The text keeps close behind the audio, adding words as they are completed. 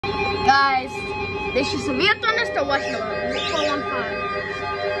There's a severe thunderstorm watching over 415.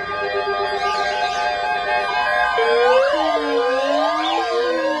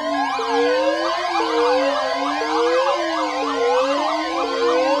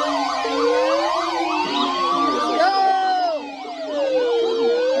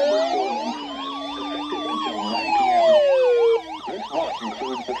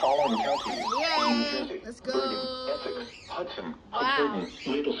 Let's go. Wow.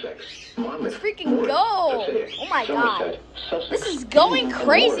 Let's freaking go. Oh my god. This is going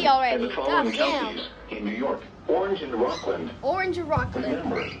crazy already. God damn. In New York, Orange and Rockland. Orange and Rockland.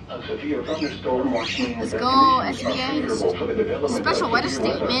 Remember, a severe thunderstorm watching. Let's go, SBA. Special weather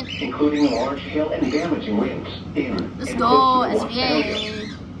statement. Including large hail and damaging winds. Let's go, SBA.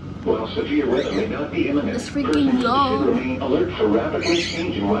 While severe weather may not be imminent, Let's freaking go. should remain alert for rapidly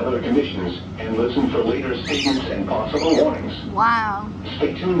changing weather conditions and listen for later statements and possible warnings. Wow.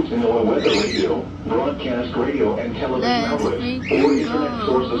 Stay tuned to NOAA Weather Radio, broadcast radio and television outlets, or internet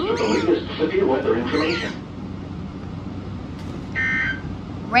sources for the latest severe weather information.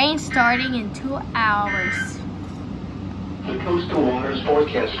 Rain starting in 2 hours. The coastal waters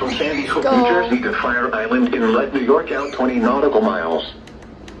forecast from Sandy Hook, New Jersey to Fire Island Inlet, New York out 20 nautical miles.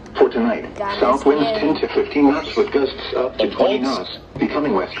 For tonight, south winds 10 to 15 knots with gusts up to 20 knots,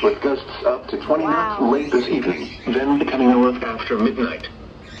 becoming west with gusts up to 20 knots late this evening, then becoming north after midnight.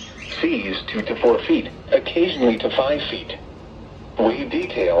 Seas 2 to 4 feet, occasionally to 5 feet. Wave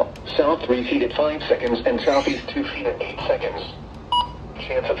detail, south 3 feet at 5 seconds and southeast 2 feet at 8 seconds.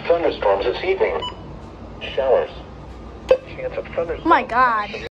 Chance of thunderstorms this evening. Showers. Chance of thunderstorms. Oh my god.